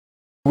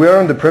We are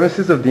on the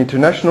premises of the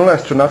International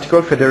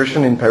Astronautical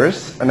Federation in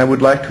Paris, and I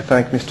would like to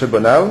thank Mr.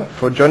 Bonnal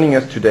for joining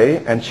us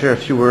today and share a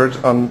few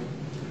words on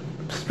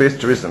space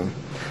tourism.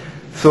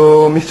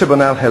 So, Mr.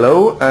 Bonnal,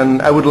 hello,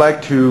 and I would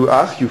like to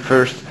ask you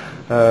first,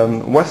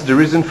 what's the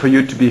reason for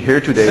you to be here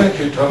today? Thank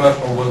you, Thomas,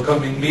 for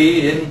welcoming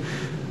me in.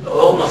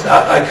 Almost,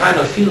 I kind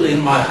of feel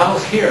in my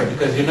house here,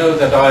 because you know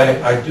that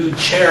I do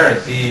chair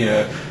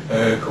the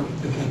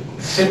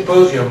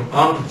symposium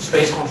on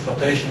space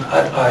transportation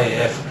at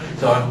IAF.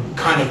 So I'm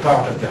kind of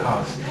part of the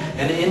house.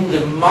 And in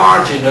the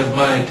margin of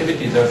my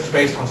activities of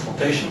space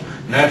transportation,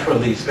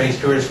 naturally space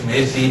tourism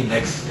is the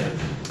next step.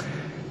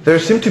 There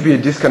seems to be a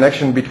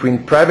disconnection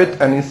between private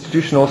and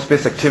institutional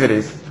space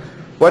activities.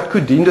 What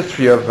could the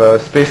industry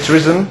of space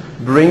tourism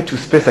bring to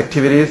space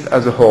activities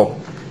as a whole?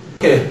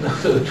 Okay,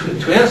 so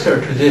to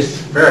answer to this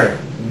very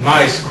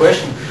nice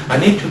question, I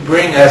need to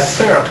bring a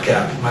third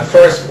cap. My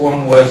first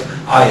one was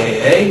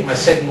IAA, my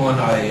second one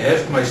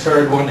IAF, my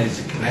third one is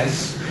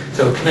CNES.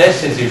 So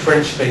CNES is the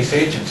French space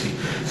agency.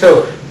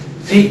 So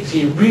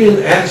the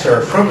real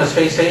answer from a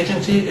space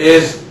agency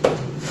is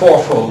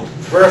fourfold.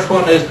 The first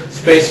one is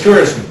space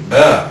tourism.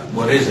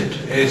 What is it?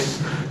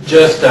 It's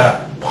just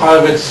a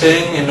private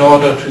thing in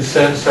order to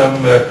send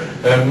some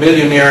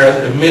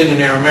millionaire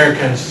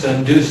Americans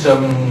and do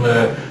some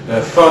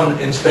fun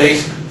in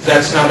space.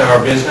 That's not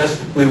our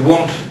business. We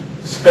won't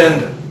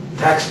spend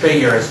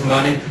taxpayers'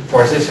 money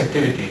for this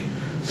activity.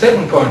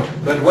 Second point,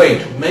 but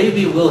wait,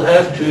 maybe we'll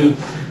have to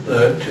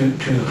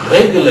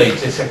regulate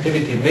this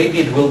activity. Maybe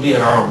it will be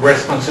our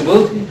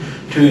responsibility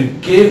to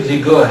give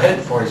the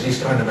go-ahead for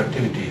these kind of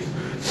activities.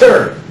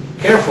 Third,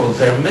 careful,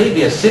 there may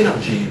be a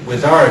synergy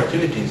with our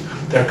activities.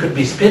 There could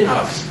be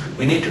spin-offs.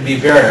 We need to be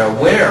very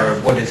aware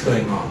of what is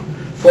going on.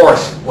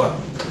 Fourth, well,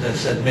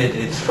 let's admit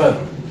it's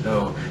fun.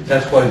 So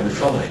that's why we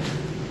follow it.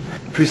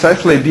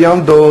 Precisely,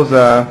 beyond those,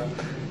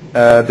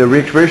 the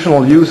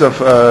recreational use of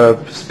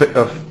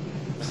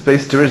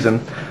space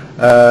tourism,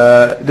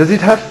 does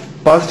it have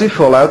positive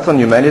fallouts on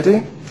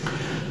humanity?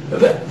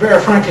 Very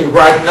frankly,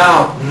 right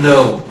now,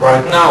 no.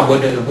 Right now,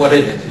 what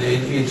is it?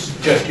 It's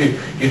just you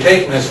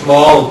take a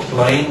small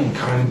plane,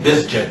 kind of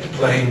BizJet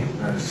plane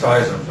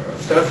size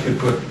of stuff, you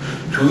put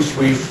 2,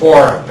 3,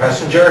 4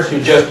 passengers, you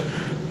just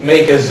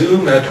make a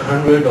zoom at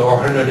 100 or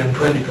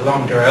 120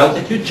 kilometer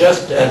altitude,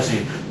 just at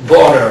the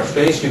border of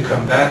space, you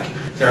come back,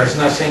 there is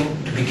nothing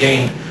to be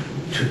gained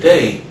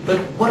today. But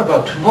what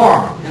about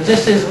tomorrow? And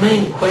this is the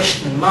main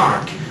question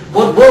mark.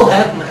 What will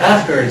happen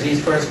after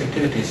these first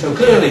activities? So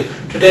clearly,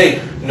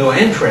 today, no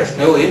interest,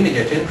 no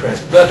immediate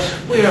interest, but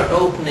we are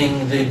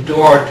opening the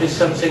door to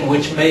something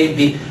which may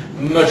be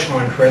much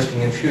more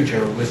interesting in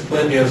future, with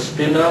plenty of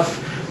spin-off.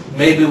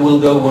 Maybe we'll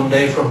go one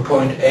day from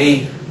point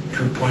A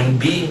to point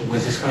B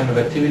with this kind of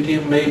activity.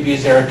 Maybe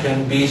there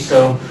can be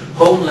some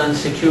homeland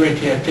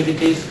security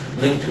activities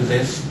linked to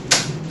this.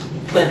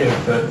 Plenty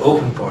of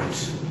open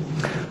points.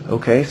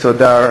 Okay, so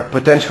there are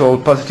potential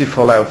positive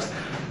fallouts.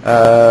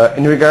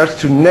 In regards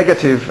to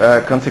negative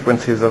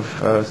consequences of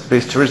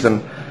space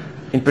tourism,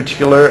 in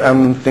particular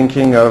I'm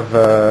thinking of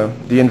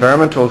the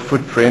environmental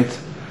footprint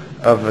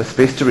of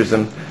space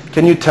tourism.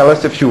 Can you tell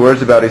us a few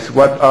words about this?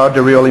 What are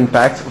the real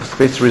impacts of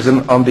space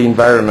tourism on the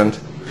environment?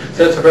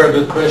 That's a very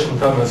good question,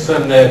 Thomas,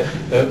 and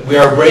we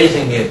are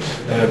raising it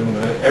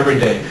every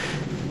day.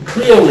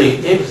 Clearly,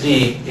 if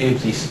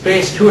the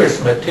space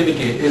tourism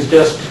activity is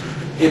just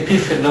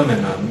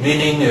epiphenomenon,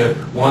 meaning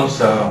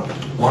once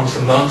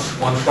a month,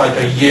 one flight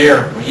a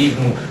year, or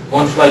even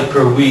one flight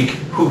per week,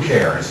 who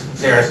cares?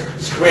 There's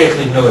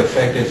straightly no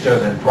effect, it's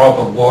just a drop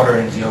of water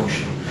in the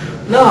ocean.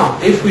 Now,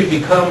 if we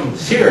become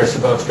serious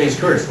about space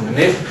tourism, and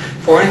if,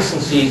 for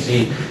instance,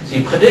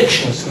 the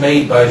predictions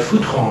made by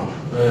Foutron,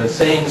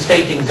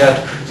 stating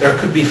that there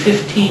could be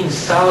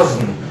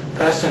 15,000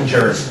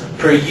 passengers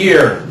per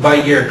year by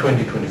year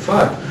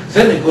 2025,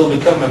 then it will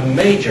become a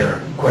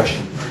major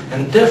question.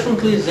 And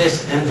definitely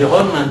this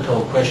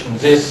environmental question,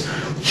 this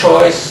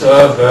choice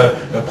of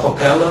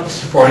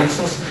propellants, for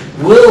instance,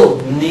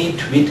 will need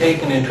to be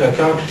taken into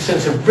account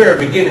since the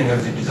very beginning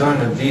of the design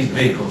of these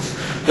vehicles.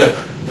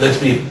 Let's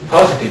be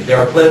positive, there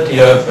are plenty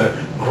of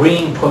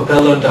green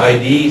propellant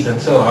ideas, and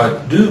so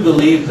I do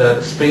believe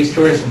that space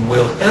tourism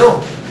will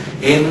help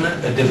in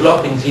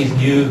developing these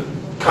new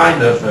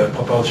kind of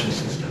propulsion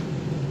systems.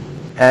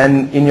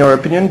 And in your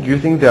opinion, do you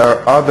think there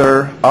are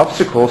other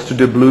obstacles to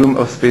the bloom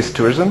of space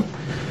tourism?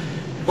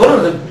 One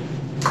of the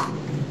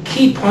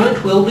key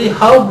point will be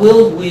how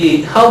will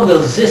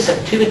this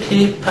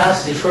activity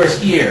pass the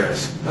first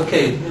years?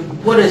 Okay,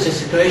 what is the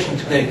situation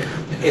today?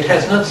 It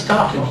has not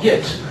started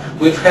yet.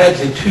 We've had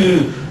the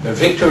 2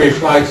 victory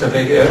flights of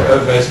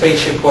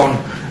Spaceship One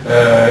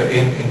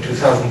in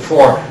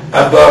 2004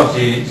 above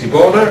the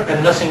border,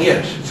 and nothing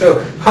yet.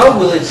 So how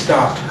will it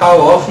start? How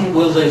often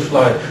will they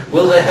fly?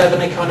 Will they have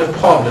any kind of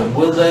problem?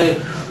 Will they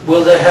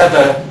have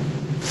a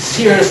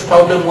serious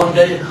problem one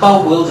day?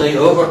 How will they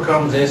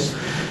overcome this?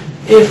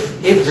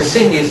 If the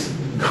thing is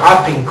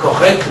grabbing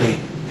correctly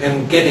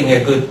and getting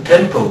a good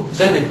tempo,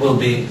 then it will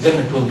be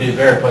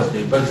very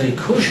positive. But the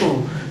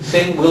crucial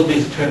thing will be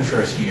the 10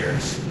 first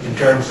years in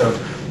terms of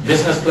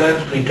business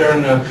plans,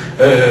 return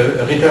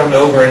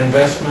over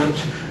investment,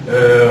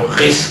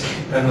 risk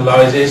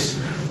analysis,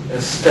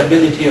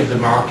 stability of the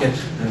market,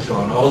 and so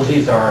on. All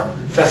these are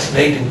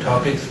fascinating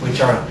topics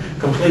which are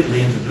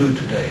completely in the blue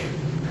today.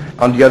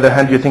 On the other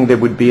hand, do you think there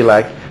would be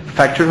like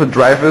factors or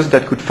drivers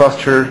that could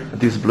foster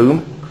this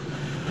bloom?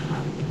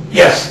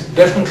 Yes,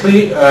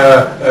 definitely.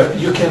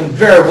 You can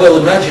very well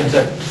imagine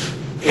that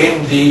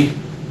in the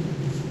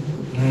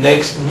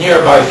next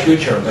nearby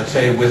future, let's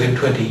say within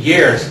 20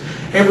 years,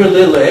 every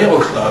little aero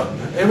club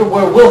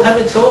everywhere will have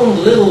its own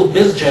little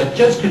bizjet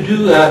just to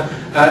do a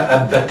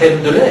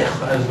baptême de l'air,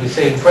 as we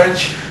say in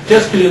French,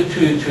 just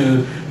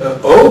to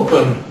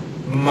open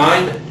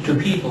mind to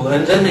people,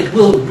 and then it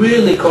will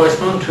really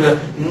correspond to a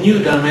new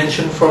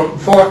dimension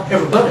for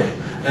everybody.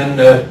 And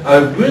I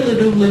really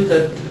do believe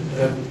that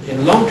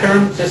in long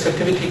term this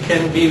activity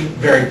can be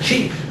very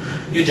cheap.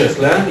 You just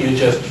land, you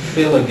just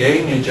fill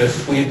again, you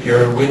just sweep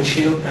your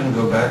windshield and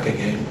go back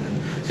again.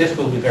 And this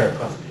will be very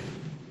positive.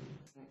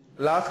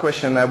 Last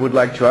question I would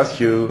like to ask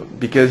you,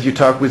 because you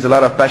talk with a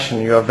lot of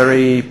passion, you are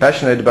very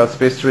passionate about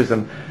space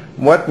tourism.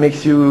 What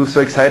makes you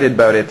so excited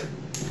about it?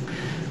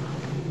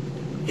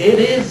 It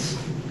is,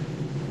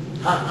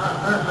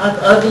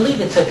 I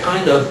believe it's a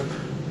kind of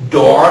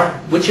door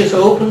which is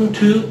open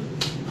to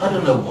I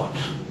don't know what.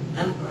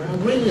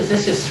 And really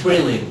this is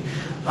thrilling.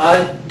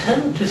 I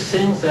tend to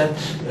think that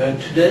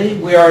today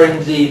we are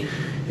in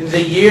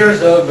the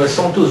years of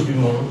Santos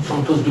Dumont.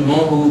 Santos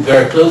Dumont, who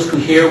very close to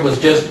here was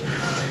just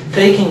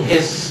taking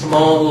his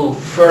small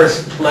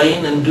first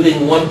plane and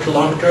doing 1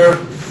 kilometer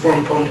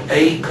from point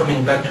A,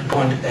 coming back to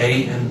point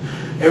A, and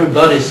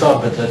everybody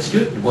thought, but that's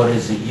good, what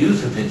is the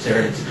use of it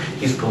there?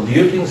 He's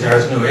polluting,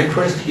 there's no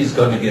interest, he's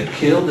going to get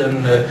killed,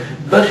 and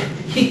but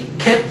he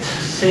kept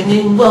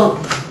singing, well,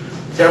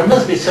 there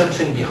must be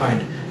something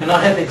behind. And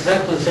I have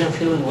exactly the same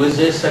feeling with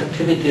this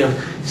activity of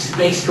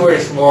space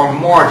tourism, or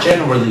more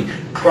generally,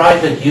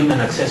 private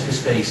human access to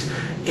space.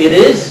 It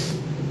is,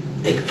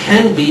 it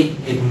can be,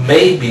 it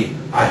may be,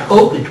 I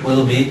hope it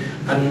will be,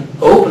 an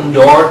open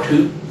door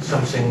to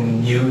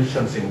something new,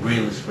 something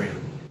really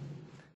thrilling.